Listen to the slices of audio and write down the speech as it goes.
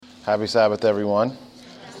Happy Sabbath, everyone.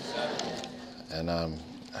 And I'm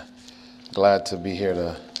glad to be here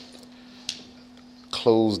to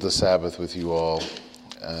close the Sabbath with you all.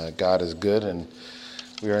 God is good, and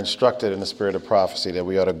we are instructed in the spirit of prophecy that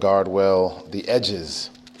we ought to guard well the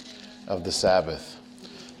edges of the Sabbath.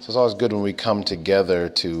 So it's always good when we come together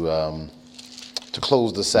to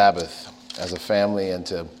close the Sabbath as a family and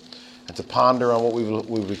to ponder on what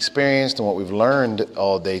we've experienced and what we've learned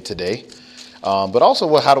all day today. But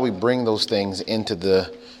also, how do we bring those things into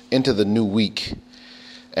the new week?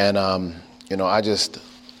 And, I just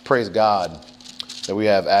praise God that we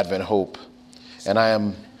have Advent Hope. And I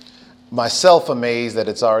am myself amazed that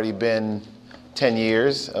it's already been 10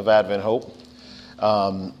 years of Advent Hope.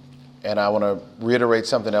 And I want to reiterate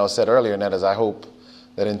something else said earlier, and that is I hope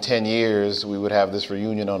that in 10 years we would have this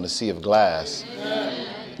reunion on the Sea of Glass,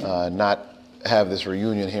 not have this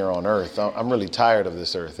reunion here on earth. I'm really tired of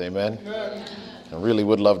this earth, amen? I really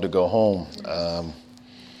would love to go home. I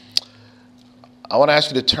want to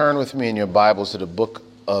ask you to turn with me in your Bibles to the book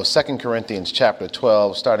of 2 Corinthians chapter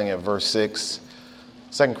 12, starting at verse 6.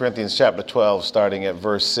 2 Corinthians chapter 12, starting at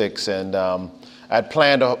verse 6. And I'd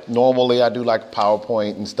planned, normally I do like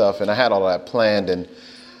PowerPoint and stuff, and I had all that planned. And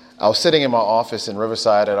I was sitting in my office in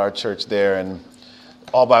Riverside at our church there, and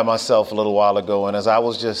all by myself a little while ago. And as I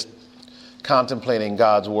was just contemplating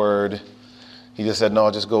God's word, he just said,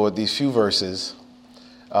 no, just go with these few verses.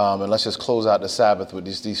 And let's just close out the Sabbath with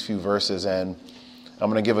these few verses. And I'm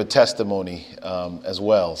going to give a testimony as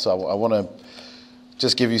well. So I want to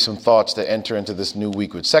just give you some thoughts to enter into this new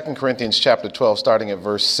week with 2 Corinthians chapter 12, starting at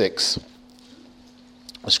verse 6.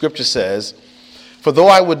 The scripture says, "For though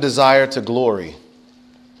I would desire to glory,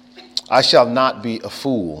 I shall not be a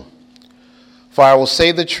fool. For I will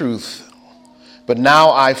say the truth, but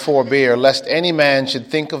now I forbear, lest any man should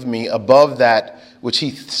think of me above that which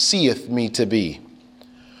he seeth me to be,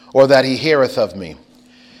 or that he heareth of me.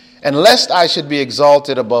 And lest I should be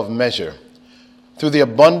exalted above measure, through the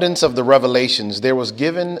abundance of the revelations there was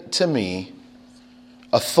given to me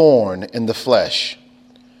a thorn in the flesh,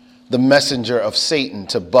 the messenger of Satan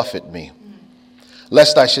to buffet me,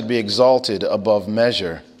 lest I should be exalted above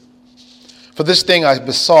measure. For this thing I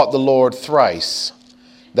besought the Lord thrice,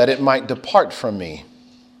 that it might depart from me.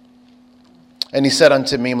 And he said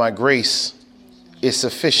unto me, My grace is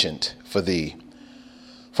sufficient for thee,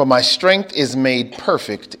 for my strength is made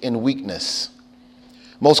perfect in weakness.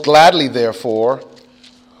 Most gladly, therefore,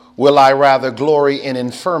 will I rather glory in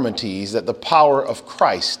infirmities, that the power of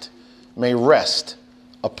Christ may rest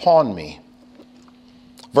upon me."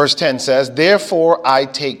 Verse 10 says, "Therefore I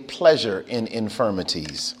take pleasure in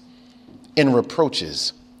infirmities, in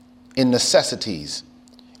reproaches, in necessities,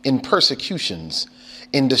 in persecutions,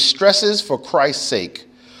 in distresses for Christ's sake.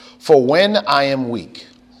 For when I am weak,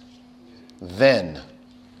 then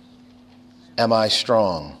am I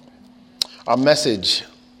strong." Our message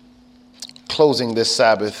closing this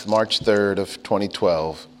Sabbath, March 3rd of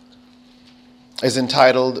 2012, is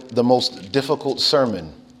entitled, "The Most Difficult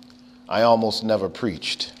Sermon I Almost Never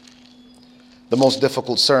Preached." The most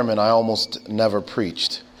difficult sermon I almost never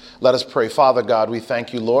preached. Let us pray. Father God, we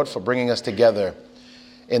thank you, Lord, for bringing us together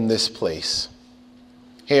in this place,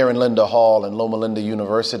 here in Linda Hall and Loma Linda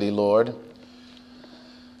University, Lord,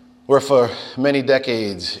 where for many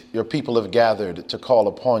decades your people have gathered to call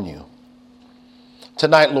upon you.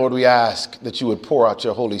 Tonight, Lord, we ask that you would pour out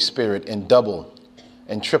your Holy Spirit in double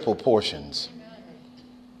and triple portions.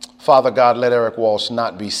 Father God, let Eric Walsh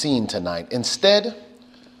not be seen tonight. Instead,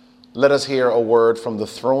 let us hear a word from the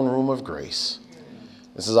throne room of grace.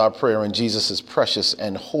 This is our prayer in Jesus' precious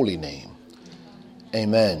and holy name.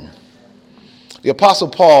 Amen. The Apostle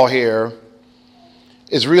Paul here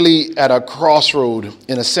is really at a crossroad,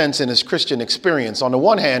 in a sense, in his Christian experience. On the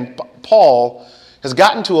one hand, Paul has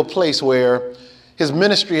gotten to a place where his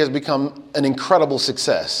ministry has become an incredible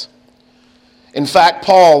success. In fact,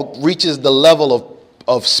 Paul reaches the level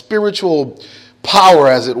of spiritual power,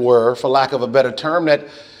 as it were, for lack of a better term, that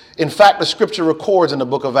in fact the scripture records in the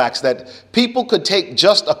book of Acts that people could take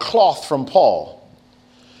just a cloth from Paul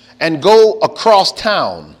and go across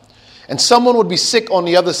town, and someone would be sick on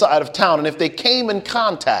the other side of town, and if they came in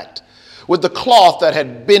contact with the cloth that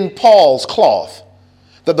had been Paul's cloth,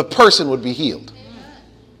 that the person would be healed.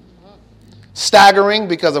 Staggering,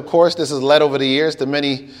 because of course this has led over the years to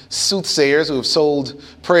many soothsayers who have sold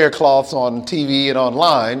prayer cloths on TV and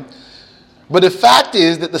online. But the fact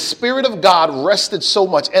is that the Spirit of God rested so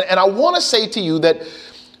much. And I want to say to you that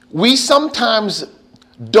we sometimes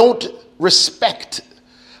don't respect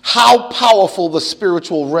how powerful the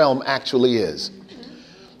spiritual realm actually is.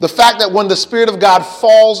 The fact that when the Spirit of God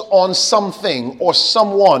falls on something or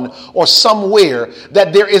someone or somewhere,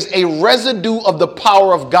 that there is a residue of the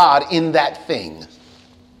power of God in that thing.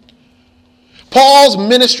 Paul's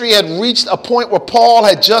ministry had reached a point where Paul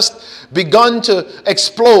had just begun to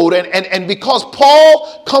explode. And because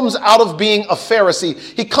Paul comes out of being a Pharisee,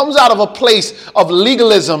 he comes out of a place of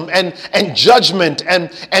legalism and judgment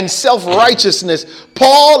and self-righteousness.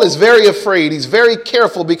 Paul is very afraid. He's very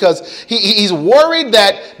careful because he's worried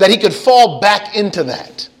that he could fall back into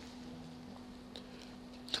that.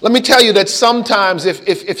 Let me tell you that sometimes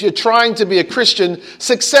if you're trying to be a Christian,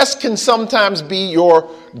 success can sometimes be your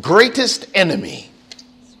greatest enemy.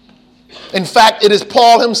 In fact, it is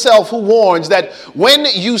Paul himself who warns that when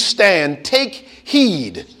you stand, take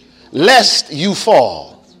heed lest you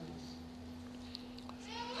fall.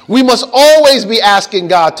 We must always be asking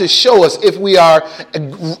God to show us if we are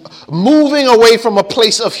moving away from a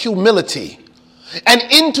place of humility and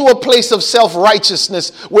into a place of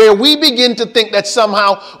self-righteousness where we begin to think that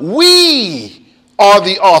somehow we are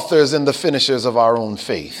the authors and the finishers of our own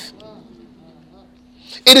faith.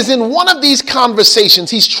 It is in one of these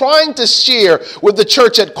conversations he's trying to share with the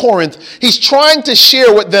church at Corinth. He's trying to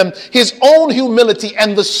share with them his own humility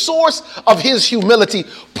and the source of his humility.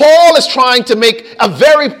 Paul is trying to make a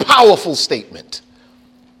very powerful statement.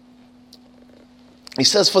 He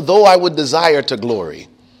says, "For though I would desire to glory,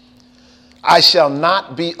 I shall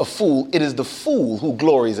not be a fool. It is the fool who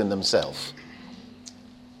glories in himself.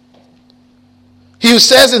 He who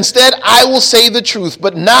says instead, I will say the truth,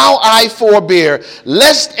 but now I forbear,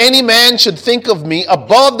 lest any man should think of me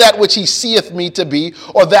above that which he seeth me to be,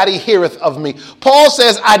 or that he heareth of me." Paul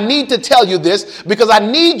says, I need to tell you this because I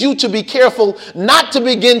need you to be careful not to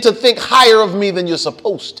begin to think higher of me than you're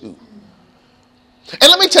supposed to. And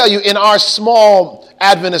let me tell you, in our small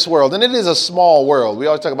Adventist world, and it is a small world, we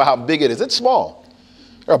always talk about how big it is. It's small.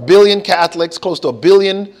 There are 1 billion Catholics, close to 1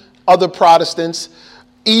 billion other Protestants,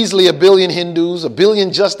 easily 1 billion Hindus, 1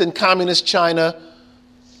 billion just in communist China,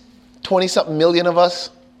 20-something million of us.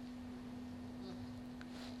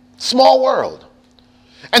 Small world.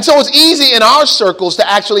 And so it's easy in our circles to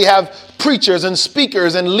actually have preachers and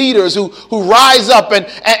speakers and leaders who rise up and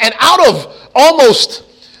out of almost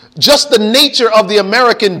just the nature of the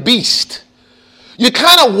American beast, you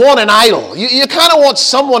kind of want an idol. You kind of want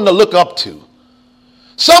someone to look up to,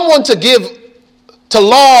 someone to give to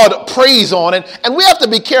laud praise on. And we have to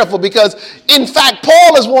be careful because, in fact,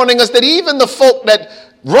 Paul is warning us that even the folk that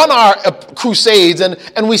run our crusades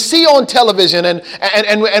and we see on television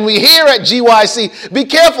and we hear at GYC, be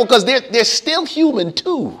careful because they're still human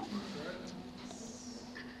too.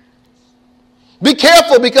 Be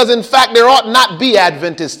careful because, in fact, there ought not be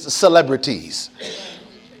Adventist celebrities.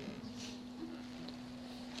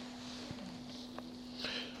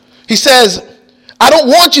 He says, I don't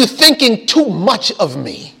want you thinking too much of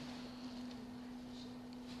me.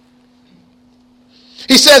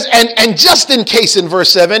 He says, and just in case, in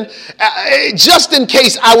verse 7, just in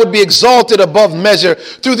case I would be exalted above measure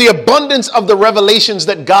through the abundance of the revelations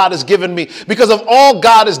that God has given me, because of all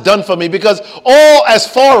God has done for me, because all as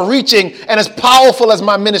far reaching and as powerful as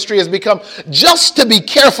my ministry has become, just to be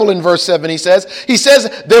careful in verse 7, he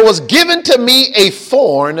says, there was given to me a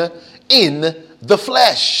thorn in the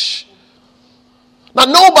flesh. Now,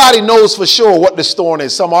 nobody knows for sure what this thorn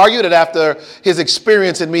is. Some argue that after his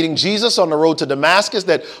experience in meeting Jesus on the road to Damascus,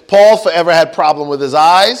 that Paul forever had problem with his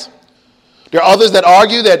eyes. There are others that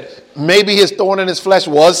argue that maybe his thorn in his flesh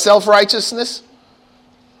was self-righteousness.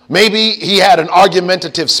 Maybe he had an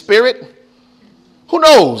argumentative spirit. Who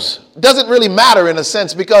knows? It doesn't really matter in a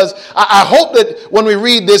sense, because I hope that when we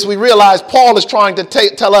read this, we realize Paul is trying to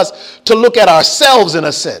tell us to look at ourselves in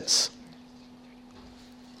a sense.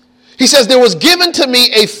 He says, there was given to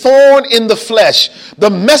me a thorn in the flesh, the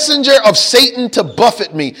messenger of Satan to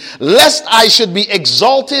buffet me, lest I should be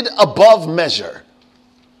exalted above measure.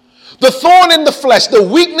 The thorn in the flesh, the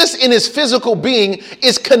weakness in his physical being,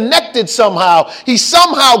 is connected somehow. He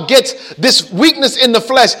somehow gets this weakness in the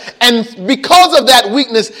flesh, and because of that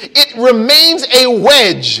weakness, it remains a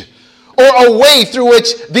wedge or a way through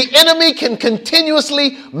which the enemy can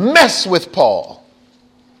continuously mess with Paul.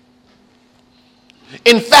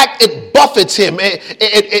 In fact, it buffets him.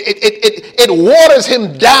 It waters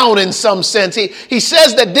him down in some sense. He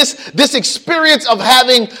says that this experience of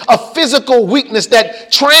having a physical weakness that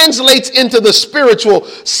translates into the spiritual,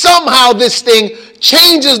 somehow this thing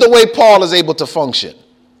changes the way Paul is able to function.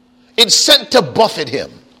 It's sent to buffet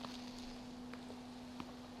him.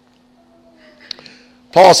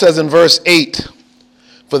 Paul says in verse 8,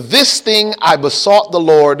 for this thing I besought the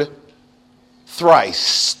Lord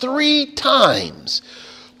thrice, 3 times,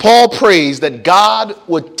 Paul prays that God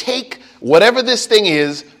would take whatever this thing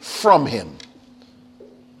is from him.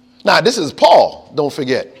 Now, this is Paul, don't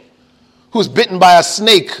forget, who's bitten by a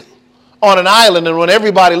snake on an island, and when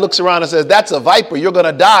everybody looks around and says, that's a viper, you're going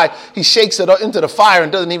to die, he shakes it into the fire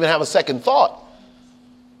and doesn't even have a second thought.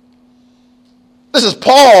 This is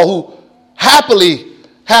Paul who happily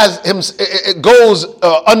goes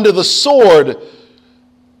under the sword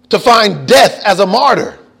to find death as a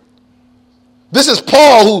martyr. This is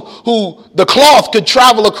Paul who the cloth could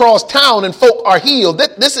travel across town and folk are healed.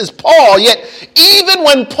 This is Paul, yet even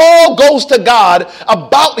when Paul goes to God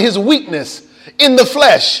about his weakness in the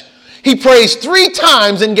flesh, he prays 3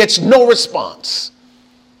 times and gets no response.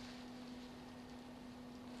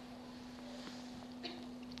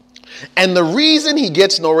 And the reason he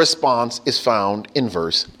gets no response is found in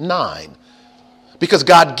verse 9. Because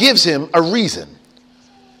God gives him a reason.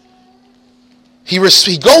 He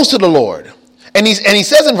goes to the Lord. And he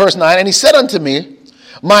says in verse 9, and he said unto me,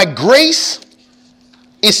 my grace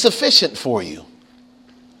is sufficient for you.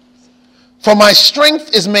 For my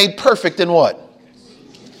strength is made perfect in what?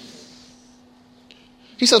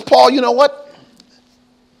 He says, Paul, you know what?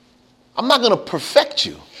 I'm not going to perfect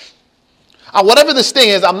you. Whatever this thing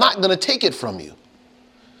is, I'm not going to take it from you.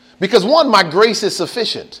 Because one, my grace is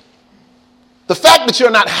sufficient. The fact that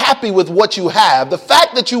you're not happy with what you have, the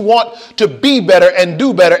fact that you want to be better and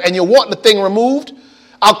do better and you want the thing removed,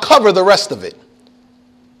 I'll cover the rest of it.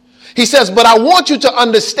 He says, but I want you to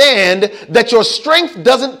understand that your strength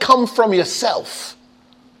doesn't come from yourself.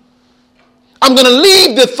 I'm going to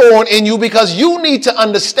leave the thorn in you because you need to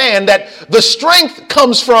understand that the strength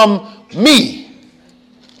comes from me.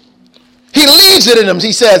 He leaves it in him.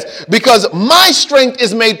 He says, because my strength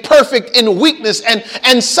is made perfect in weakness.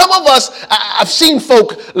 And some of us, I've seen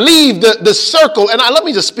folk leave the circle. And let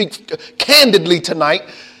me just speak candidly tonight.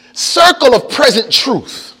 Circle of present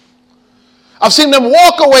truth. I've seen them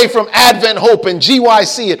walk away from Advent Hope and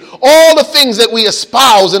GYC and all the things that we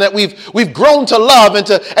espouse and that we've grown to love and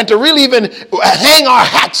to really even hang our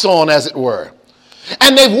hats on, as it were.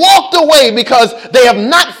 And they've walked away because they have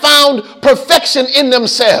not found perfection in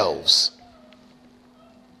themselves.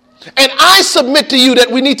 And I submit to you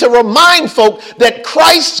that we need to remind folk that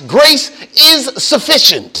Christ's grace is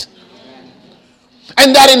sufficient.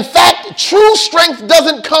 And that in fact, true strength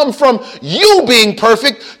doesn't come from you being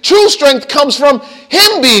perfect. True strength comes from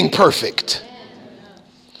him being perfect.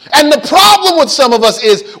 And the problem with some of us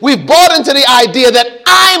is we've bought into the idea that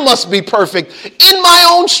I must be perfect in my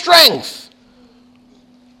own strength.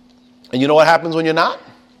 And you know what happens when you're not?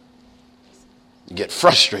 You get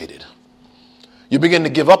frustrated. You begin to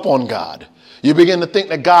give up on God. You begin to think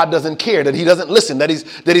that God doesn't care, that he doesn't listen, that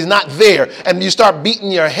he's not there. And you start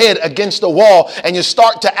beating your head against the wall and you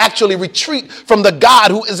start to actually retreat from the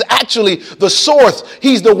God who is actually the source.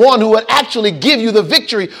 He's the one who would actually give you the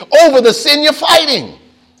victory over the sin you're fighting.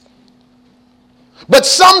 But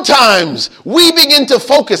sometimes we begin to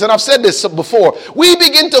focus, and I've said this before, we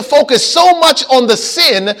begin to focus so much on the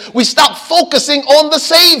sin, we stop focusing on the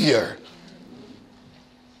Savior.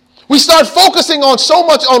 We start focusing on so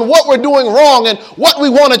much on what we're doing wrong and what we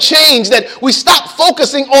want to change that we stop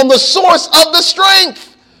focusing on the source of the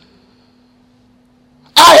strength.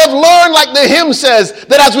 I have learned, like the hymn says,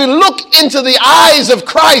 that as we look into the eyes of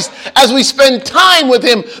Christ, as we spend time with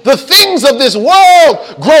him, the things of this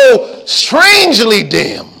world grow strangely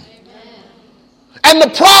dim. And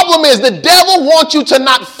the problem is the devil wants you to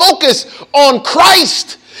not focus on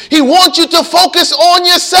Christ. He wants you to focus on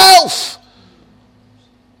yourself.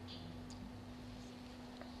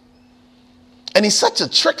 And he's such a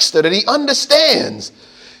trickster that he understands.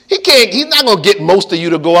 He's not going to get most of you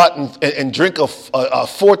to go out and drink a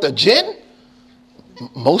fourth of gin.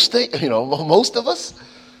 Most of us.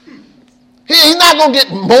 He's not going to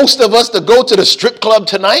get most of us to go to the strip club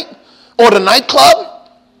tonight or the nightclub.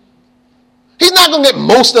 He's not going to get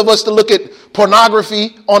most of us to look at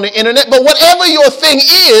pornography on the internet. But whatever your thing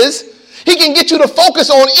is, he can get you to focus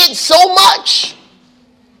on it so much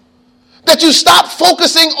that you stop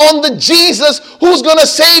focusing on the Jesus who's going to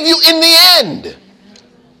save you in the end.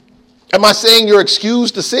 Am I saying you're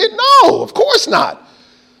excused to sin? No, of course not.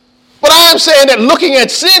 But I am saying that looking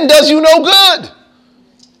at sin does you no good.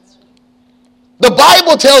 The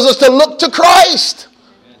Bible tells us to look to Christ.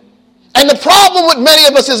 And the problem with many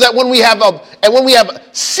of us is that when we have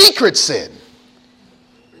secret sin,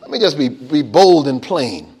 let me just be bold and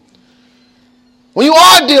plain. When you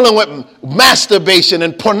are dealing with masturbation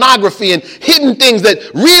and pornography and hidden things that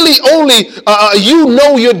really only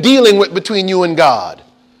you're dealing with between you and God,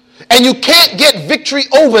 and you can't get victory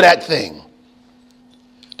over that thing,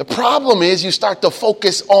 the problem is you start to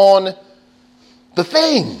focus on the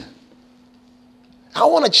thing. I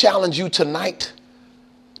want to challenge you tonight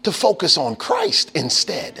to focus on Christ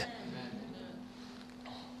instead.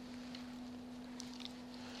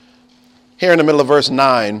 Here in the middle of verse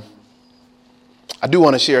 9, I do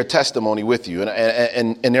want to share a testimony with you.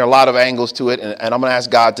 And there are a lot of angles to it. And I'm going to ask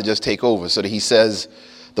God to just take over so that he says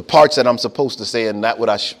the parts that I'm supposed to say and that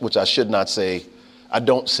which I should not say, I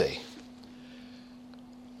don't say.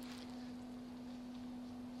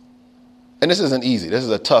 And this isn't easy. This is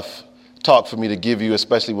a tough talk for me to give you,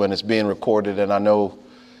 especially when it's being recorded. And I know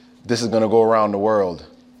this is going to go around the world.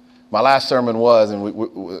 My last sermon was,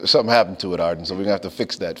 and something happened to it, Arden. So we're going to have to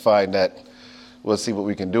fix that, find that. We'll see what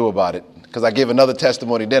we can do about it. Because I gave another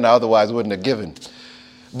testimony then I otherwise wouldn't have given.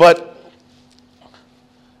 But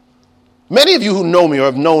many of you who know me or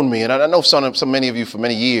have known me, and I know so many of you for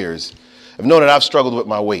many years, have known that I've struggled with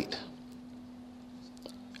my weight.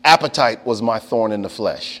 Appetite was my thorn in the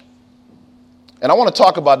flesh. And I want to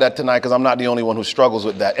talk about that tonight because I'm not the only one who struggles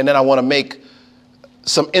with that. And then I want to make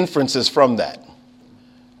some inferences from that,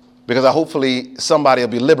 because hopefully somebody will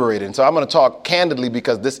be liberated. And so I'm going to talk candidly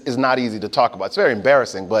because this is not easy to talk about. It's very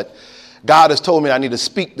embarrassing, but God has told me I need to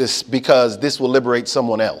speak this because this will liberate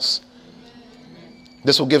someone else.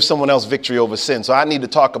 This will give someone else victory over sin. So I need to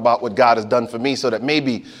talk about what God has done for me so that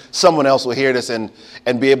maybe someone else will hear this and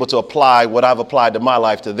be able to apply what I've applied to my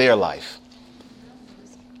life to their life.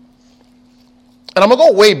 And I'm going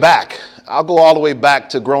to go way back. I'll go all the way back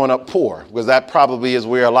to growing up poor, because that probably is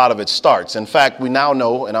where a lot of it starts. In fact, we now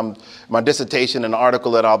know, and my dissertation and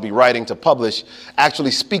article that I'll be writing to publish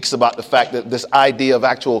actually speaks about the fact that this idea of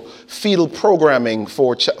actual fetal programming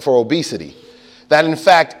for obesity, that in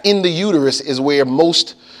fact in the uterus is where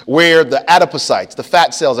the adipocytes, the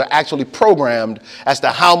fat cells, are actually programmed as to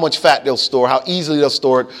how much fat they'll store, how easily they'll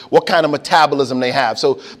store it, what kind of metabolism they have.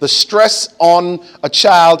 So the stress on a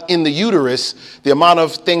child in the uterus, the amount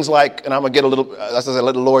of things like, and I'm going to get a little, as I said,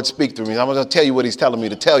 let the Lord speak through me. I'm going to tell you what he's telling me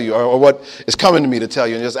to tell you, or what is coming to me to tell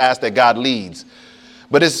you, and just ask that God leads.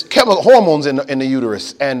 But it's chemical hormones in the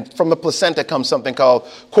uterus, and from the placenta comes something called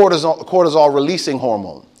cortisol releasing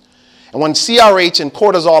hormone. And when CRH and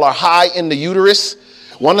cortisol are high in the uterus,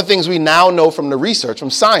 one of the things we now know from the research, from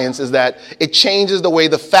science, is that it changes the way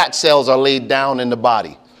the fat cells are laid down in the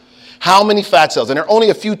body. How many fat cells? And there are only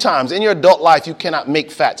a few times in your adult life you cannot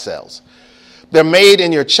make fat cells. They're made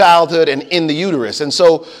in your childhood and in the uterus. And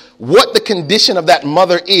so what the condition of that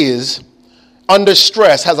mother is under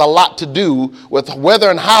stress has a lot to do with whether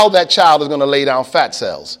and how that child is going to lay down fat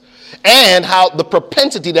cells, and how the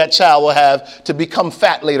propensity that child will have to become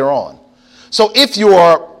fat later on. So if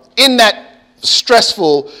you're in that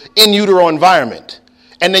stressful in utero environment,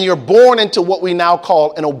 and then you're born into what we now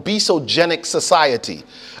call an obesogenic society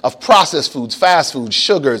of processed foods, fast foods,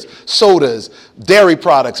 sugars, sodas, dairy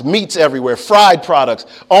products, meats everywhere, fried products,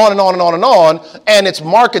 on and on and on and on, and it's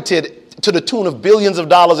marketed to the tune of billions of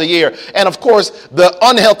dollars a year. And of course, the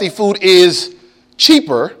unhealthy food is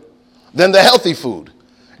cheaper than the healthy food.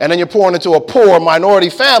 And then you're pouring into a poor minority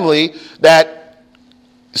family that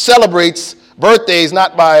celebrates birthdays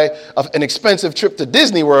not by an expensive trip to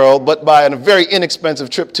Disney World, but by a very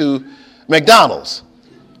inexpensive trip to McDonald's.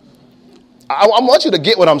 I want you to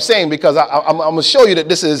get what I'm saying, because I'm going to show you that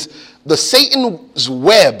this is the Satan's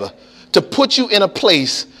web to put you in a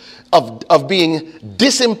place of being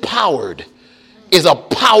disempowered is a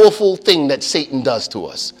powerful thing that Satan does to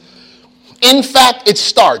us. In fact,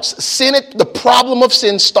 the problem of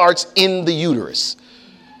sin starts in the uterus.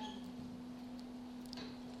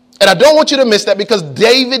 And I don't want you to miss that, because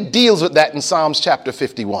David deals with that in Psalms chapter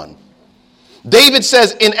 51. David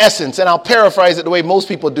says, in essence, and I'll paraphrase it the way most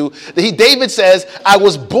people do, David says, I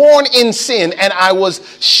was born in sin and I was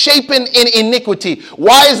shapen in iniquity.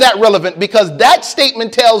 Why is that relevant? Because that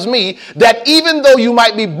statement tells me that even though you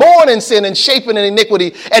might be born in sin and shapen in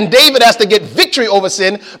iniquity, and David has to get victory over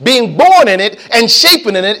sin, being born in it and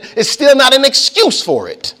shapen in it is still not an excuse for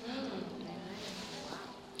it.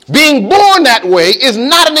 Being born that way is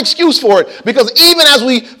not an excuse for it, because even as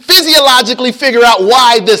we physiologically figure out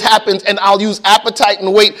why this happens, and I'll use appetite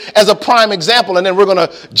and weight as a prime example, and then we're going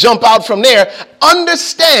to jump out from there,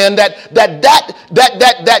 understand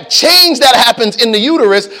that change that happens in the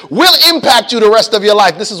uterus will impact you the rest of your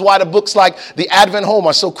life. This is why the books like The Advent Home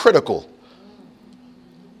are so critical.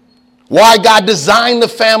 Why God designed the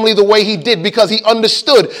family the way he did, because he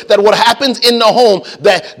understood that what happens in the home,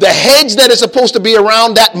 that the hedge that is supposed to be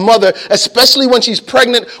around that mother, especially when she's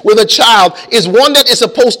pregnant with a child, is one that is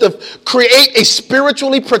supposed to create a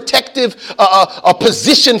spiritually protective a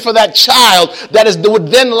position for that child that would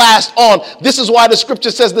then last on. This is why the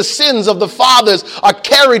scripture says the sins of the fathers are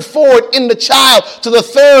carried forward in the child to the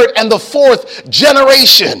third and the fourth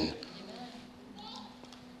generation.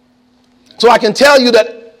 So I can tell you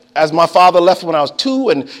that as my father left when I was 2,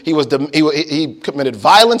 and he committed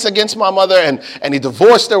violence against my mother, and he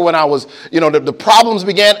divorced her when I was, the problems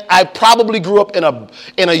began. I probably grew up in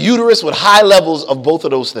a uterus with high levels of both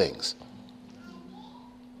of those things.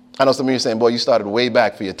 I know some of you are saying, boy, you started way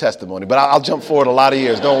back for your testimony, but I'll jump forward a lot of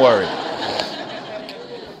years. Don't worry.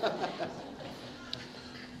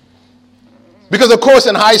 Because, of course,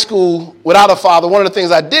 in high school, without a father, one of the things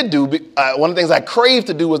I did do, one of the things I craved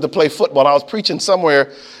to do was to play football. I was preaching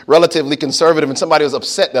somewhere relatively conservative, and somebody was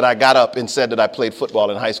upset that I got up and said that I played football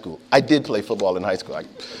in high school. I did play football in high school. I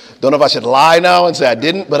don't know if I should lie now and say I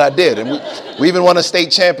didn't, but I did. And we even won a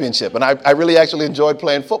state championship, and I really actually enjoyed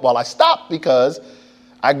playing football. I stopped because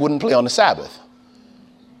I wouldn't play on the Sabbath.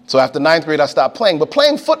 So after 9th grade, I stopped playing. But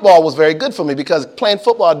playing football was very good for me, because playing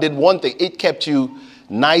football did one thing. It kept you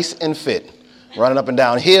nice and fit. Running up and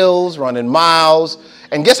down hills, running miles.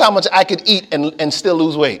 And guess how much I could eat and still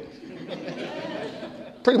lose weight?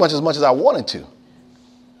 Pretty much as I wanted to.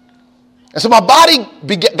 And so my body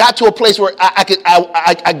got to a place where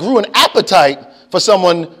I grew an appetite for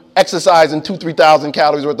someone exercising 2,000-3,000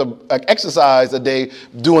 calories worth of exercise a day,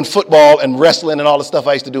 doing football and wrestling and all the stuff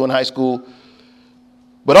I used to do in high school.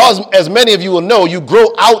 But as many of you will know, you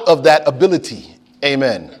grow out of that ability.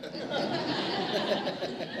 Amen.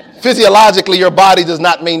 Physiologically, your body does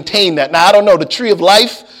not maintain that. Now, I don't know, the tree of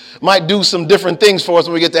life might do some different things for us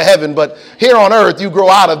when we get to heaven, but here on earth, you grow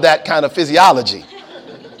out of that kind of physiology.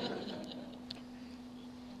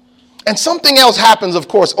 And something else happens, of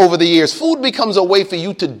course, over the years. Food becomes a way for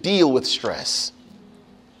you to deal with stress.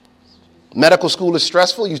 Medical school is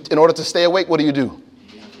stressful. In order to stay awake, what do?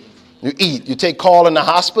 You eat. You take call in the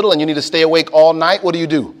hospital and you need to stay awake all night. What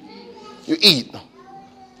do? You eat.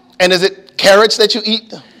 And is it carrots that you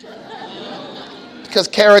eat? Because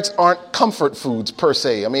carrots aren't comfort foods per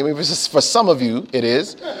se. I mean, for some of you, it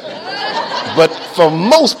is. But for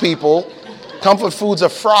most people, comfort foods are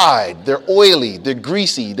fried. They're oily. They're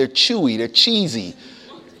greasy. They're chewy. They're cheesy.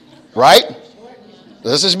 Right?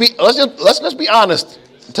 Let's just be honest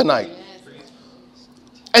tonight.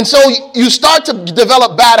 And so you start to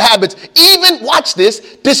develop bad habits, even, watch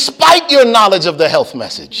this, despite your knowledge of the health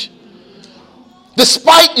message.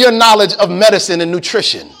 Despite your knowledge of medicine and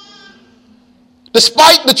nutrition.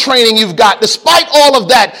 Despite the training you've got, despite all of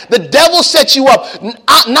that, the devil sets you up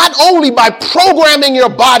not only by programming your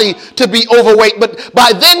body to be overweight, but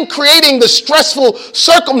by then creating the stressful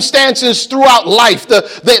circumstances throughout life, the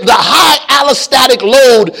high allostatic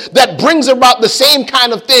load that brings about the same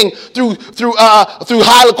kind of thing through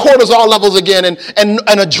high cortisol levels again and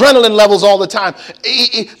adrenaline levels all the time.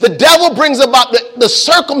 The devil brings about the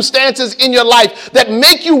circumstances in your life that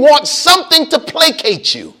make you want something to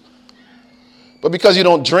placate you. But because you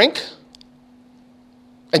don't drink,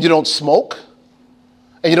 and you don't smoke,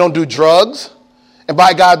 and you don't do drugs, and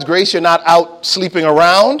by God's grace, you're not out sleeping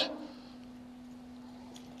around.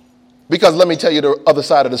 Because let me tell you, the other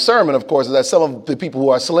side of the sermon, of course, is that some of the people who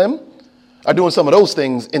are slim are doing some of those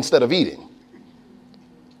things instead of eating.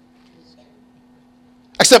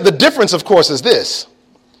 Except the difference, of course, is this.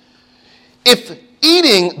 If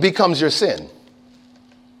eating becomes your sin,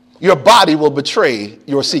 your body will betray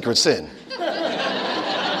your secret sin.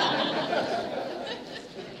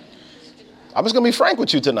 I'm just going to be frank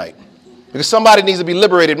with you tonight, because somebody needs to be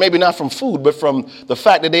liberated, maybe not from food, but from the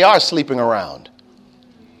fact that they are sleeping around.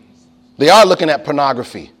 They are looking at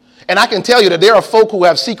pornography. And I can tell you that there are folk who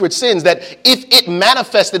have secret sins that if it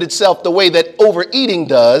manifested itself the way that overeating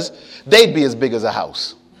does, they'd be as big as a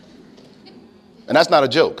house. And that's not a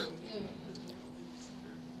joke.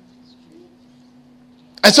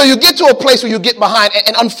 And so you get to a place where you get behind,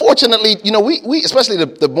 and unfortunately, we especially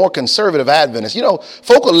the more conservative Adventists,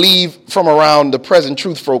 folk will leave from around the present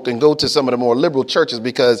truth folk and go to some of the more liberal churches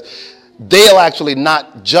because they'll actually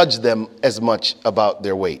not judge them as much about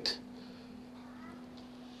their weight.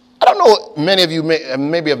 I don't know, many of you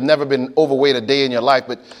maybe have never been overweight a day in your life,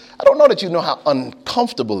 but I don't know that you know how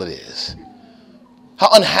uncomfortable it is, how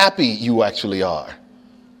unhappy you actually are.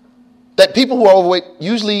 That people who are overweight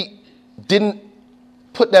usually didn't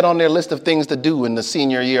put that on their list of things to do in the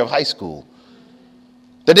senior year of high school.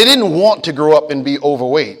 That they didn't want to grow up and be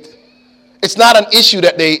overweight. It's not an issue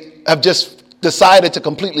that they have just decided to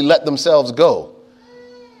completely let themselves go.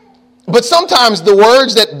 But sometimes the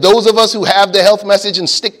words that those of us who have the health message and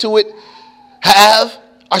stick to it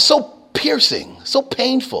are so piercing, so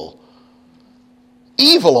painful,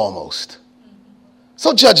 evil almost,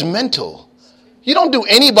 so judgmental. You don't do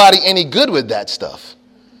anybody any good with that stuff.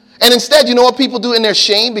 And instead, you know what people do in their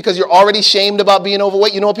shame, because you're already shamed about being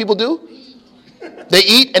overweight? You know what people do? They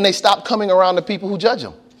eat and they stop coming around the people who judge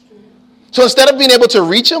them. So instead of being able to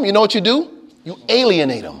reach them, you know what you do? You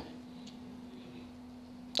alienate them.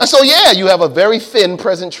 And so, yeah, you have a very thin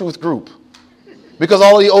present truth group, because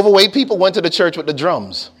all of the overweight people went to the church with the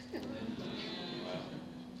drums.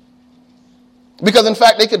 Because, in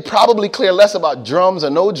fact, they could probably care less about drums or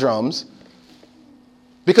no drums,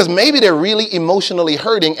 because maybe they're really emotionally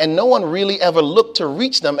hurting and no one really ever looked to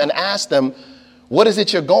reach them and ask them, what is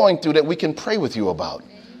it you're going through that we can pray with you about?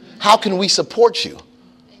 How can we support you?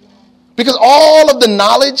 Because all of the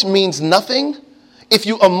knowledge means nothing if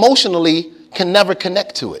you emotionally can never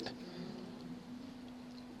connect to it.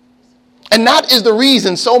 And that is the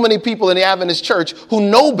reason so many people in the Adventist church who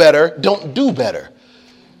know better don't do better.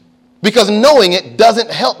 Because knowing it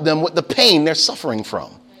doesn't help them with the pain they're suffering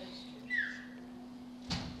from.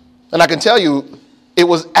 And I can tell you, it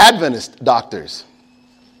was Adventist doctors,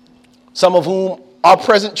 some of whom are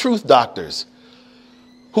present truth doctors,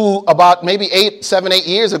 who about maybe 7, 8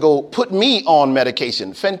 years ago put me on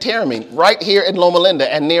medication, phentermine, right here in Loma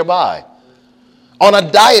Linda and nearby, on a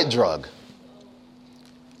diet drug.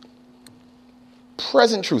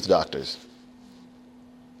 Present truth doctors.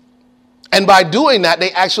 And by doing that,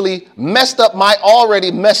 they actually messed up my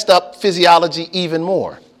already messed up physiology even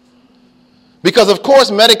more. Because, of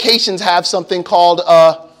course, medications have something called,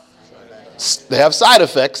 they have side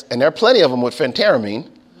effects, and there are plenty of them with phentermine.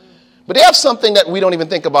 But they have something that we don't even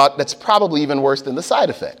think about that's probably even worse than the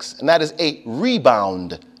side effects, and that is a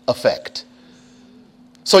rebound effect.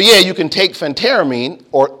 So, yeah, you can take phentermine,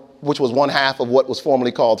 which was one half of what was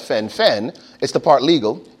formerly called fen-phen. It's the part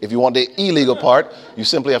legal. If you want the illegal part, you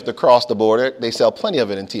simply have to cross the border. They sell plenty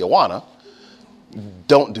of it in Tijuana.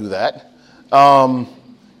 Don't do that.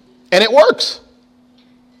 And it works.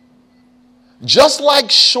 Just like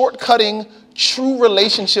shortcutting true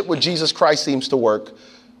relationship with Jesus Christ seems to work,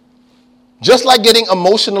 just like getting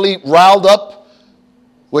emotionally riled up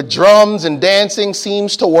with drums and dancing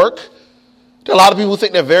seems to work. There are a lot of people who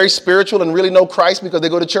think they're very spiritual and really know Christ because they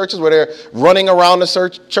go to churches where they're running around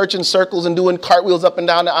the church in circles and doing cartwheels up and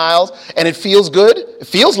down the aisles, and it feels good. It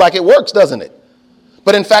feels like it works, doesn't it?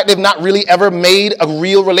 But in fact, they've not really ever made a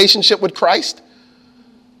real relationship with Christ.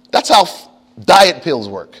 That's how diet pills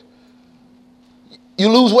work. You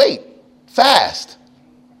lose weight fast,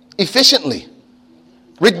 efficiently,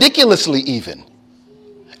 ridiculously even.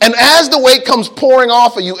 And as the weight comes pouring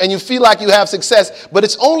off of you and you feel like you have success, but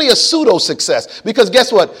it's only a pseudo success, because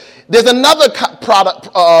guess what? There's another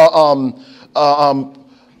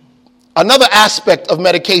another aspect of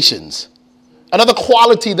medications, another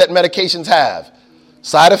quality that medications have: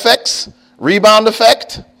 side effects, rebound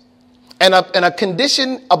effect, and a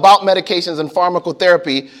condition about medications and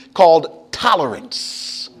pharmacotherapy called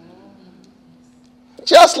tolerance.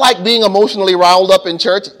 Just like being emotionally riled up in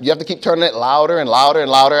church, you have to keep turning it louder and louder and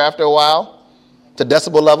louder after a while to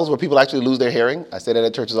decibel levels where people actually lose their hearing. I say that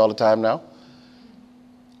at churches all the time now.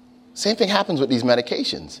 Same thing happens with these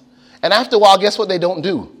medications. And after a while, guess what they don't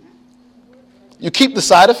do? You keep the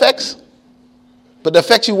side effects, but the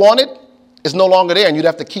effects you wanted is no longer there, and you'd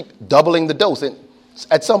have to keep doubling the dose. And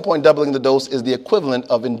at some point, doubling the dose is the equivalent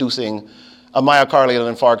of inducing a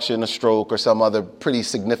myocardial infarction, a stroke, or some other pretty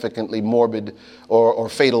significantly morbid or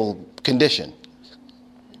fatal condition.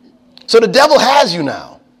 So the devil has you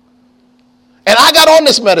now. And I got on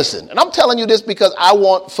this medicine. And I'm telling you this because I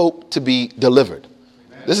want folk to be delivered.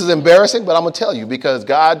 Amen. This is embarrassing, but I'm going to tell you because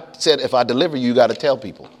God said, if I deliver you, you got to tell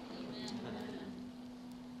people.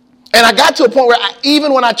 And I got to a point where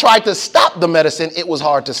even when I tried to stop the medicine, it was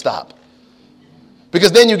hard to stop.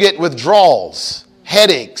 Because then you get withdrawals,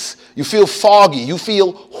 headaches, you feel foggy, you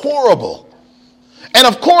feel horrible. And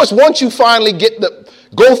of course, once you finally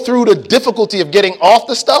go through the difficulty of getting off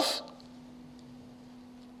the stuff,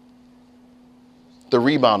 the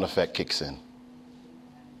rebound effect kicks in.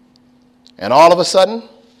 And all of a sudden,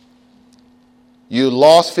 you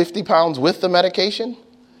lost 50 pounds with the medication.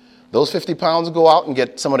 Those 50 pounds go out and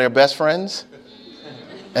get some of their best friends.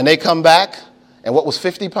 And they come back, and what was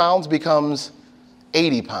 50 pounds becomes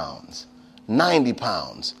 80 pounds, 90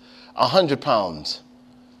 pounds, 100 pounds.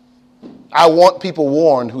 I want people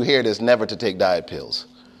warned who hear this never to take diet pills.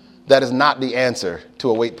 That is not the answer to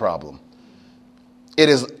a weight problem. It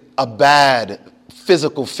is a bad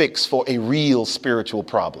physical fix for a real spiritual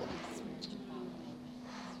problem.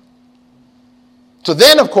 So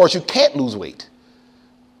then, of course, you can't lose weight.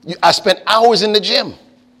 I spent hours in the gym.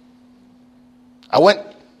 I went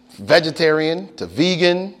vegetarian to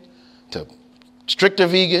vegan to stricter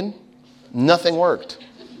vegan. Nothing worked.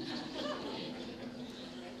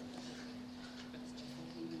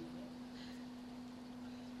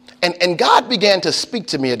 And God began to speak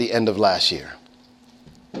to me at the end of last year.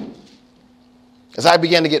 As I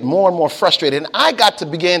began to get more and more frustrated, and I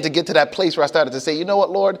began to get to that place where I started to say, you know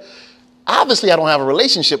what, Lord, obviously I don't have a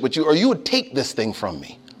relationship with you, or you would take this thing from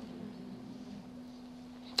me.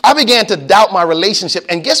 I began to doubt my relationship,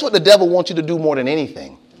 and guess what the devil wants you to do more than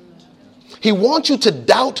anything? He wants you to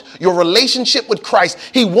doubt your relationship with Christ.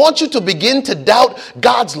 He wants you to begin to doubt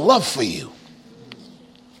God's love for you.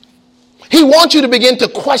 He wants you to begin to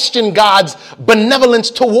question God's benevolence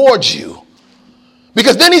towards you.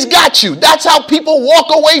 Because then he's got you. That's how people walk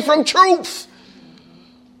away from truth.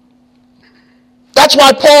 That's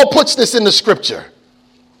why Paul puts this in the scripture.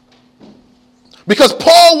 Because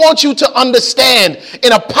Paul wants you to understand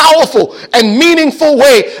in a powerful and meaningful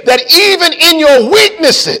way that even in your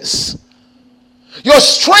weaknesses, your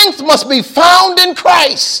strength must be found in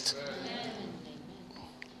Christ.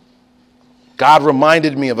 God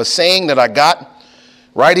reminded me of a saying that I got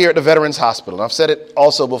right here at the Veterans Hospital. And I've said it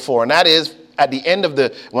also before, and that is at the end of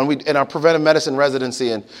in our preventive medicine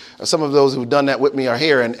residency, and some of those who've done that with me are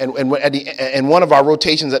here, and one of our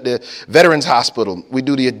rotations at the Veterans Hospital, we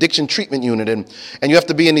do the addiction treatment unit, and you have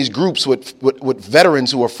to be in these groups with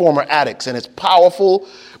veterans who are former addicts, and it's powerful,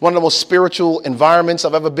 one of the most spiritual environments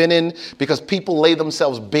I've ever been in, because people lay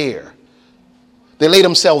themselves bare. They lay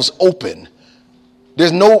themselves open.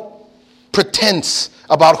 There's no pretense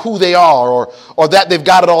about who they are or that they've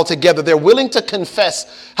got it all together. They're willing to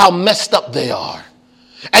confess how messed up they are.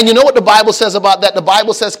 And you know what the Bible says about that? The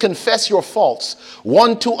Bible says, confess your faults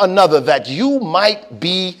one to another that you might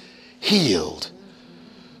be healed.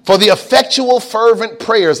 For the effectual fervent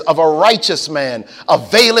prayers of a righteous man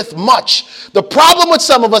availeth much. The problem with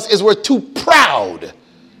some of us is we're too proud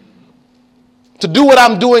to do what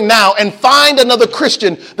I'm doing now and find another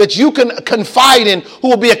Christian that you can confide in, who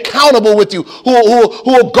will be accountable with you, who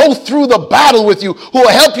will go through the battle with you, who will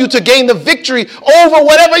help you to gain the victory over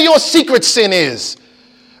whatever your secret sin is,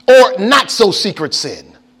 or not so secret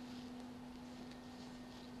sin.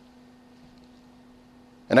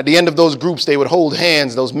 And at the end of those groups, they would hold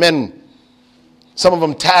hands, those men, some of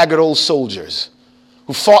them taggart old soldiers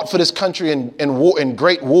who fought for this country in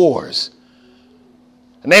great wars.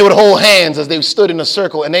 And they would hold hands as they stood in a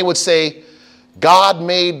circle, and they would say, God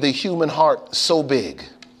made the human heart so big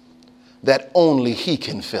that only he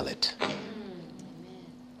can fill it.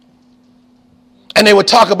 And they would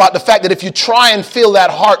talk about the fact that if you try and fill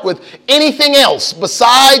that heart with anything else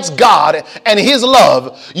besides God and his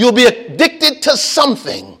love, you'll be addicted to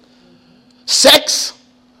something. Sex,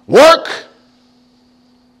 work,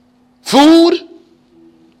 food,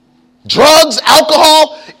 drugs,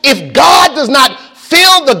 alcohol. If God does not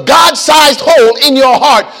fill the God-sized hole in your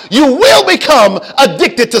heart, you will become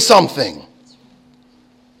addicted to something.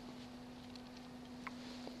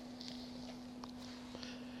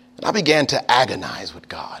 And I began to agonize with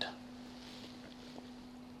God.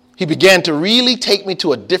 He began to really take me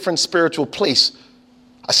to a different spiritual place.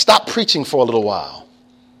 I stopped preaching for a little while.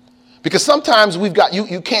 Because sometimes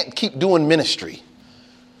you can't keep doing ministry.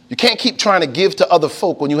 You can't keep trying to give to other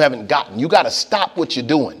folk when you haven't gotten. You got to stop what you're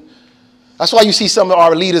doing. That's why you see some of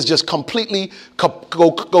our leaders just completely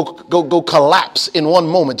go collapse in one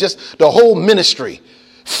moment. Just the whole ministry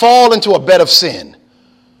fall into a bed of sin.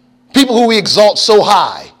 People who we exalt so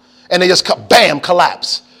high, and they just bam,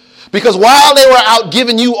 collapse. Because while they were out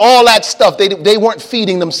giving you all that stuff, they weren't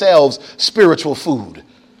feeding themselves spiritual food.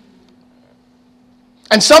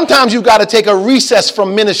 And sometimes you've got to take a recess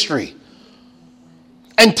from ministry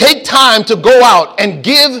and take time to go out and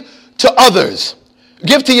give to others.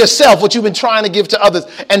 Give to yourself what you've been trying to give to others,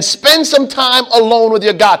 and spend some time alone with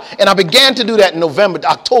your God. And I began to do that in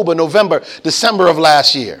October, November, December of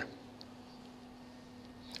last year.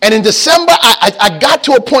 And in December, I got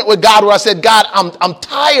to a point with God where I said, God, I'm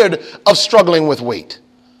tired of struggling with weight.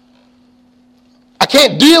 I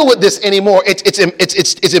can't deal with this anymore.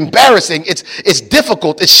 It's embarrassing. It's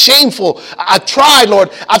difficult. It's shameful. I've tried,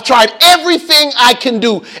 Lord. I've tried everything I can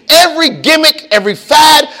do. Every gimmick, every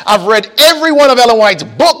fad. I've read every one of Ellen White's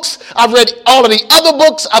books. I've read all of the other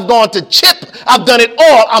books. I've gone to CHIP. I've done it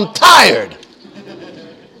all. I'm tired.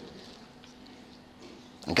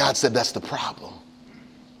 And God said, that's the problem.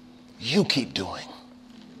 You keep doing.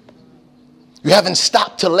 You haven't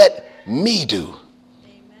stopped to let me do.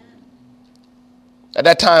 At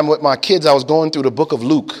that time with my kids, I was going through the book of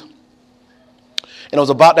Luke. And it was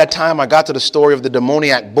about that time I got to the story of the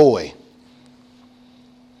demoniac boy.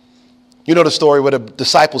 You know the story where the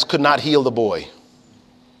disciples could not heal the boy.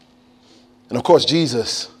 And of course,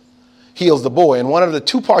 Jesus heals the boy. And one of the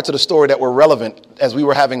two parts of the story that were relevant as we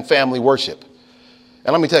were having family worship.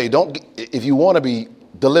 And let me tell you, if you want to be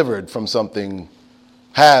delivered from something,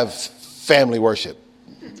 have family worship.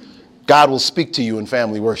 God will speak to you in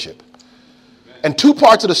family worship. And two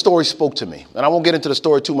parts of the story spoke to me. And I won't get into the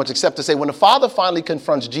story too much except to say when the Father finally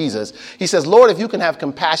confronts Jesus, he says, Lord, if you can have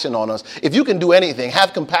compassion on us, if you can do anything,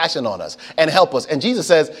 have compassion on us and help us. And Jesus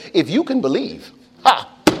says, if you can believe,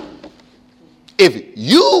 if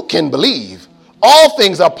you can believe, all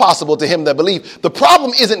things are possible to him that believe. The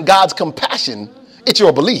problem isn't God's compassion, it's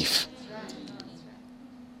your belief.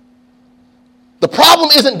 The problem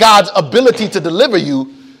isn't God's ability to deliver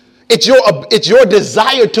you, it's your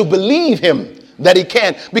desire to believe him that he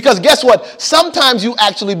can. Because guess what? Sometimes you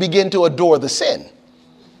actually begin to adore the sin.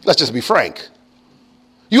 Let's just be frank.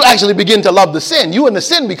 You actually begin to love the sin. You and the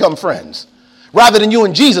sin become friends rather than you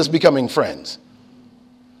and Jesus becoming friends.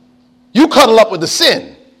 You cuddle up with the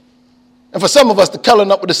sin. And for some of us, the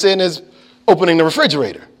cuddling up with the sin is opening the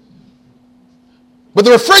refrigerator. But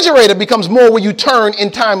the refrigerator becomes more where you turn in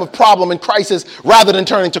time of problem and crisis rather than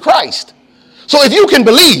turning to Christ. So if you can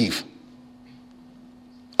believe,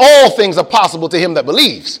 all things are possible to him that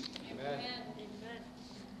believes. Amen.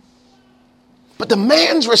 But the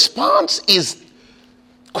man's response is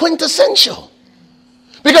quintessential.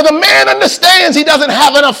 Because the man understands he doesn't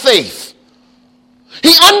have enough faith.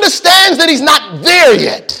 He understands that he's not there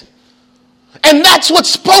yet. And that's what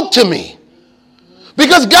spoke to me.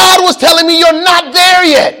 Because God was telling me you're not there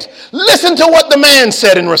yet. Listen to what the man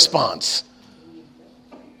said in response.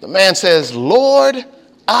 The man says, Lord,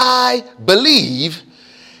 I believe.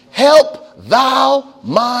 Help thou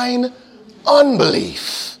mine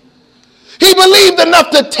unbelief. He believed enough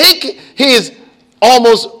to take his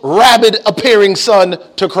almost rabid appearing son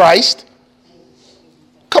to Christ.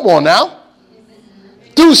 Come on now.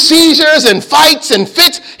 Through seizures and fights and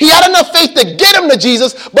fits, he had enough faith to get him to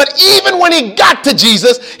Jesus. But even when he got to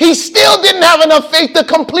Jesus, he still didn't have enough faith to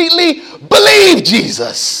completely believe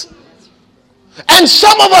Jesus. And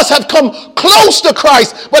some of us have come close to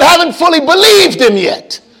Christ, but haven't fully believed him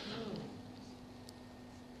yet.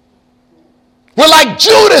 We're like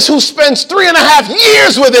Judas, who spends 3.5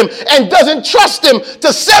 years with him and doesn't trust him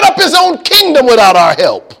to set up his own kingdom without our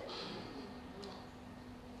help.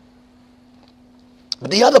 But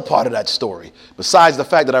the other part of that story, besides the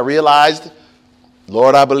fact that I realized,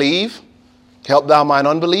 Lord, I believe, help thou mine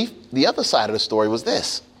unbelief, the other side of the story was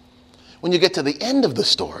this. When you get to the end of the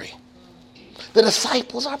story, the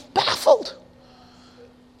disciples are baffled.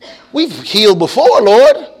 We've healed before,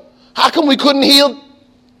 Lord. How come we couldn't heal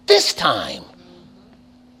this time?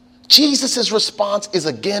 Jesus' response is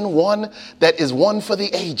again one that is one for the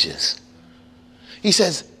ages. He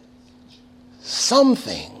says, some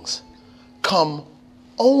things come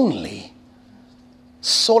only,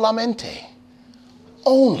 solamente,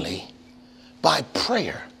 only by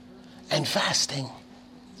prayer and fasting.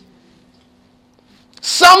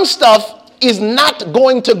 Some stuff is not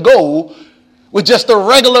going to go with just a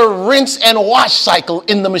regular rinse and wash cycle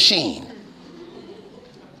in the machine.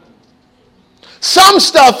 Some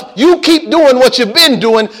stuff, you keep doing what you've been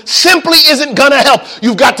doing, simply isn't going to help.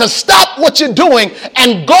 You've got to stop what you're doing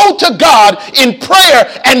and go to God in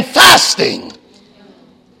prayer and fasting.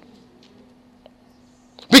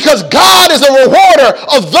 Because God is a rewarder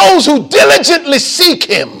of those who diligently seek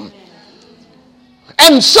him.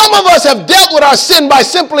 And some of us have dealt with our sin by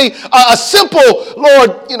simply a simple,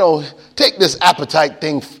 Lord, take this appetite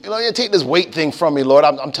thing, take this weight thing from me, Lord.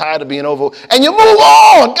 I'm tired of being over. And you move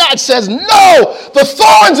on. God says, no, the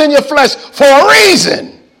thorns in your flesh for a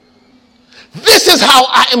reason. This is how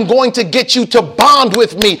I am going to get you to bond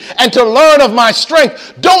with me and to learn of my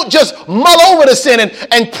strength. Don't just mull over the sin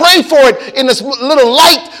and pray for it in this little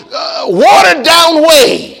light, watered down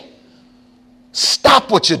way.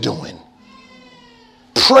 Stop what you're doing.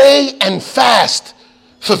 Pray and fast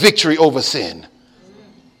for victory over sin.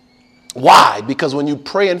 Why? Because when you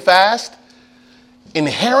pray and fast,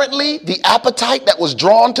 inherently the appetite that was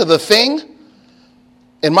drawn to the thing,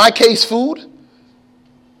 in my case food,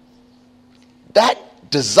 that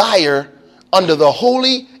desire under the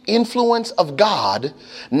holy influence of God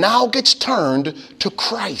now gets turned to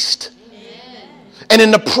Christ. And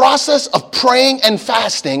in the process of praying and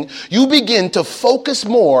fasting, you begin to focus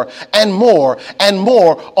more and more and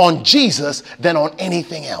more on Jesus than on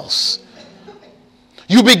anything else.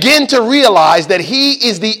 You begin to realize that he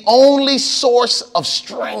is the only source of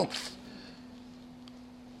strength.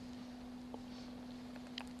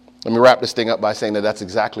 Let me wrap this thing up by saying that that's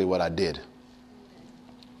exactly what I did.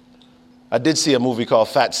 I did see a movie called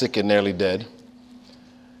Fat, Sick, and Nearly Dead.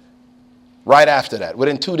 Right after that,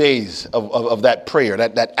 within 2 days of that prayer,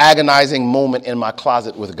 that agonizing moment in my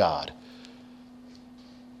closet with God.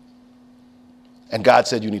 And God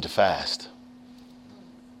said, you need to fast.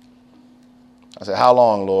 I said, how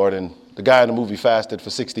long, Lord? And the guy in the movie fasted for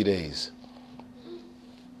 60 days.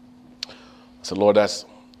 I said, Lord, that's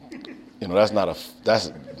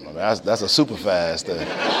a super fast.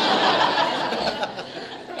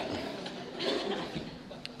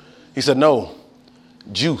 He said, no,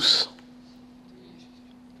 juice.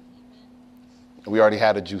 We already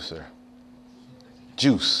had a juicer.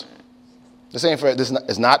 Juice. This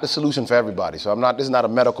is not the solution for everybody. So this is not a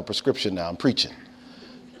medical prescription now. I'm preaching.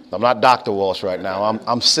 I'm not Dr. Walsh right now.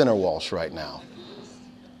 I'm Sinner Walsh right now.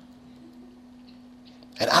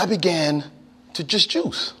 And I began to just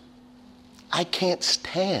juice. I can't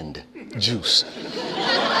stand juice.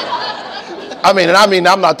 I'm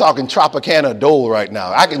not talking Tropicana Dole right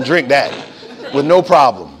now. I can drink that with no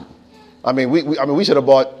problem. We should have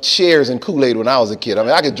bought shares in Kool-Aid when I was a kid.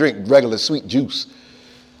 I could drink regular sweet juice.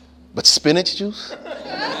 But spinach juice,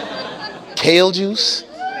 kale juice,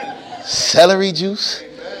 celery juice.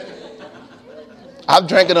 I've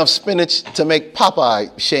drank enough spinach to make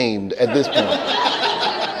Popeye shamed at this point.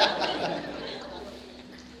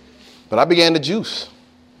 But I began to juice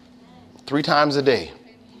 3 times a day,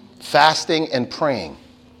 fasting and praying.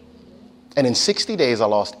 And in 60 days, I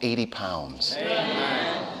lost 80 pounds.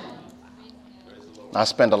 Amen. I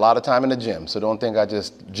spent a lot of time in the gym, so don't think I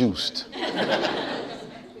just juiced.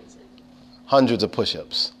 Hundreds of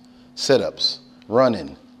push-ups, sit-ups,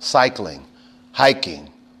 running, cycling, hiking.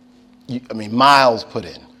 Miles put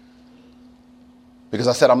in. Because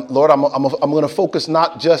I said, Lord, I'm going to focus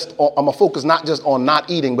not just on not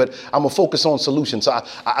eating, but I'm going to focus on solutions. So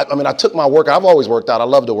I took my workout. I've always worked out. I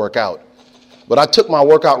love to work out. But I took my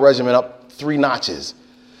workout regimen up 3 notches.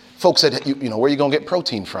 Folks said, where are you going to get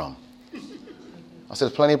protein from? I said,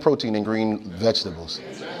 there's plenty of protein in green vegetables.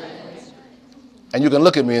 And you can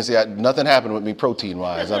look at me and say, nothing happened with me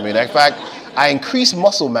protein-wise. In fact, I increased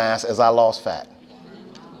muscle mass as I lost fat.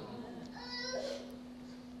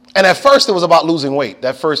 And at first, it was about losing weight.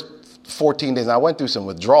 That first 14 days, I went through some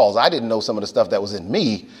withdrawals. I didn't know some of the stuff that was in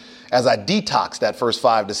me as I detoxed that first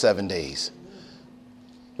 5 to 7 days.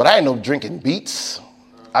 But I didn't know drinking beets.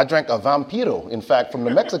 I drank a Vampiro, in fact, from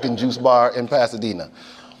the Mexican juice bar in Pasadena.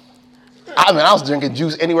 I was drinking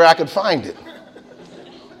juice anywhere I could find it.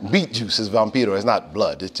 Beet juice is Vampiro. It's not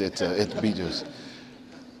blood. It's beet juice.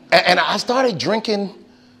 And I started drinking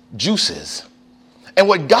juices. And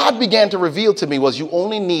what God began to reveal to me was you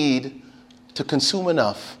only need to consume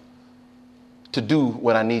enough to do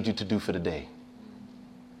what I need you to do for the day.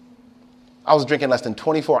 I was drinking less than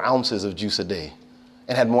 24 ounces of juice a day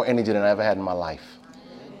and had more energy than I ever had in my life.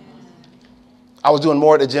 I was doing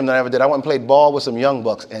more at the gym than I ever did. I went and played ball with some young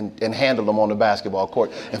bucks and handled them on the basketball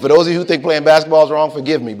court. And for those of you who think playing basketball is wrong,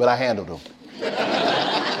 forgive me, but I handled them.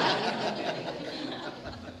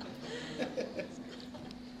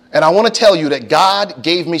 And I want to tell you that God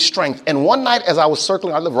gave me strength. And one night as I was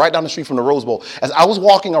circling, I live right down the street from the Rose Bowl. As I was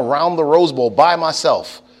walking around the Rose Bowl by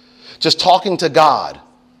myself, just talking to God,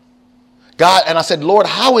 and I said, Lord,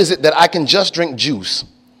 how is it that I can just drink juice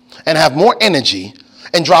and have more energy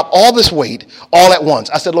and drop all this weight all at once?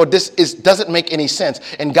 I said, Lord, doesn't make any sense.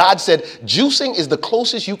 And God said, juicing is the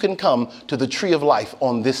closest you can come to the tree of life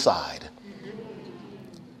on this side.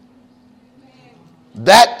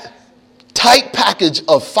 That tight package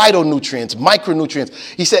of phytonutrients, micronutrients.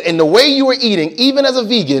 He said, and the way you were eating, even as a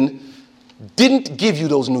vegan, didn't give you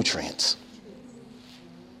those nutrients.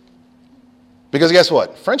 Because guess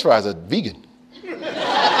what? French fries are vegan.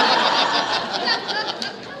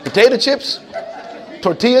 Potato chips,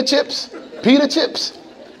 tortilla chips, pita chips,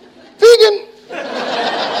 vegan.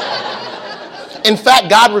 In fact,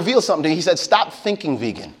 God revealed something to me. He said, stop thinking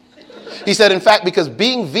vegan. He said, in fact, because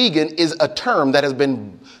being vegan is a term that has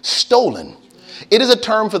been stolen. It is a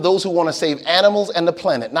term for those who want to save animals and the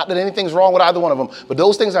planet. Not that anything's wrong with either one of them, but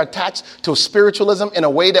those things are attached to spiritualism in a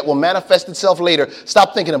way that will manifest itself later.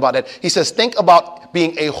 Stop thinking about that. He says, think about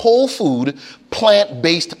being a whole food,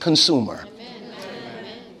 plant-based consumer.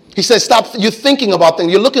 He says, stop, you're thinking about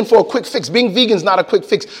things. You're looking for a quick fix. Being vegan is not a quick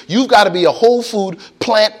fix. You've got to be a whole food,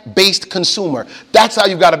 plant-based consumer. That's how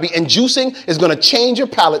you've got to be. And juicing is going to change your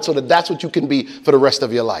palate so that that's what you can be for the rest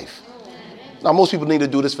of your life. Now, most people need to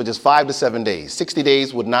do this for just 5 to 7 days. 60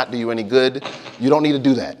 days would not do you any good. You don't need to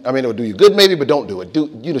do that. It would do you good maybe, but don't do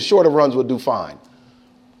it. Shorter runs will do fine.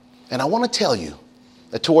 And I want to tell you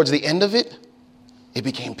that towards the end of it, it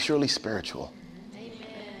became purely spiritual.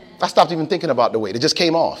 I stopped even thinking about the weight. It just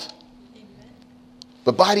came off.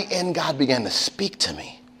 But by the end, God began to speak to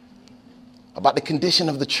me about the condition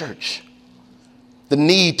of the church, the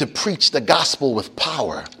need to preach the gospel with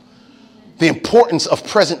power, the importance of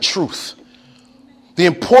present truth, the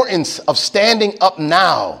importance of standing up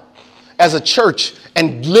now as a church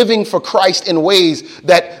and living for Christ in ways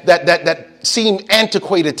that seem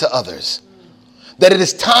antiquated to others. That it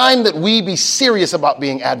is time that we be serious about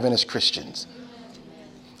being Adventist Christians.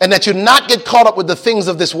 And that you not get caught up with the things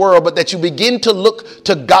of this world, but that you begin to look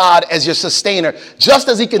to God as your sustainer. Just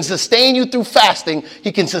as he can sustain you through fasting,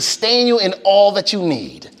 he can sustain you in all that you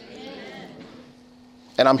need.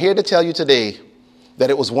 And I'm here to tell you today that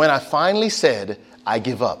it was when I finally said, I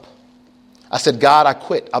give up. I said, God, I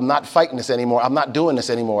quit. I'm not fighting this anymore. I'm not doing this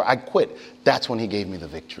anymore. I quit. That's when he gave me the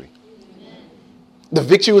victory. The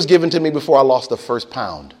victory was given to me before I lost the first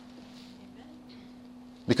pound.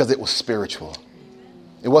 Because it was spiritual.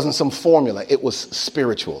 It wasn't some formula. It was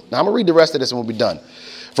spiritual. Now I'm going to read the rest of this and we'll be done.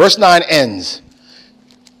 Verse 9 ends.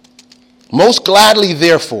 Most gladly,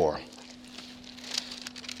 therefore,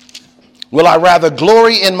 will I rather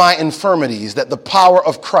glory in my infirmities, that the power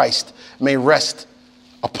of Christ may rest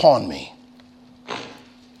upon me.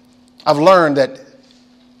 I've learned that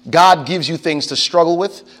God gives you things to struggle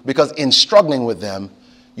with because in struggling with them,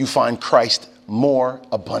 you find Christ more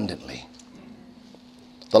abundantly.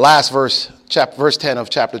 The last verse, verse 10 of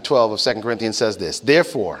chapter 12 of 2 Corinthians says this.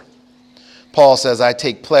 Therefore, Paul says, I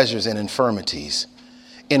take pleasures in infirmities,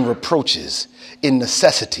 in reproaches, in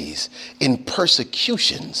necessities, in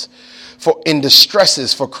persecutions, in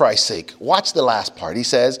distresses for Christ's sake. Watch the last part. He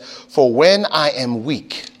says, for when I am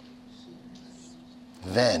weak,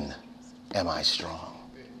 then am I strong.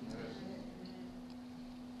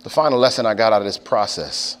 The final lesson I got out of this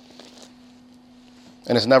process,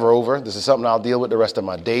 and it's never over. This is something I'll deal with the rest of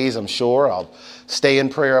my days, I'm sure. I'll stay in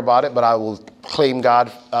prayer about it, but I will claim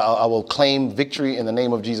I will claim victory in the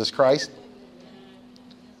name of Jesus Christ.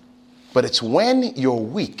 But it's when you're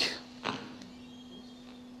weak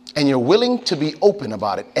and you're willing to be open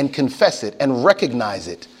about it and confess it and recognize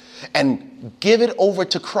it and give it over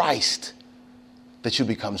to Christ that you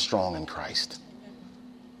become strong in Christ.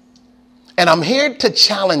 And I'm here to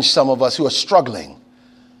challenge some of us who are struggling.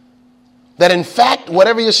 That in fact,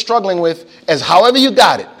 whatever you're struggling with, as however you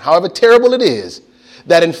got it, however terrible it is,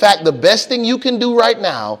 that in fact, the best thing you can do right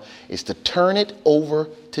now is to turn it over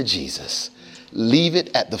to Jesus. Leave it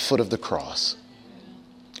at the foot of the cross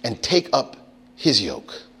and take up his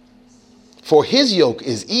yoke. For his yoke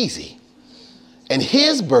is easy and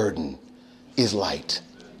his burden is light.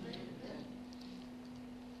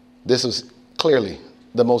 This was clearly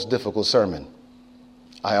the most difficult sermon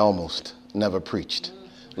I almost never preached.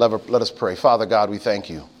 Let us pray. Father God, we thank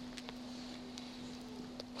you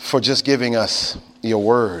for just giving us your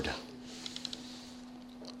word,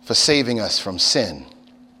 for saving us from sin,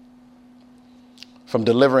 from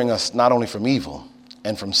delivering us not only from evil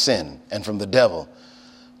and from sin and from the devil,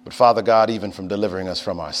 but Father God, even from delivering us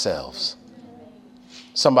from ourselves.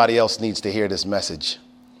 Somebody else needs to hear this message.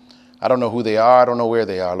 I don't know who they are. I don't know where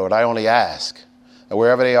they are, Lord. I only ask that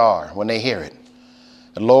wherever they are, when they hear it,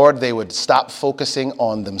 and Lord, they would stop focusing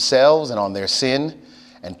on themselves and on their sin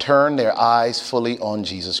and turn their eyes fully on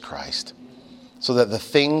Jesus Christ so that the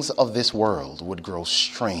things of this world would grow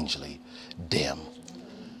strangely dim.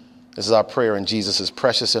 This is our prayer in Jesus'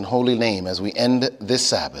 precious and holy name as we end this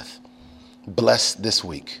Sabbath. Bless this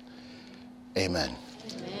week. Amen.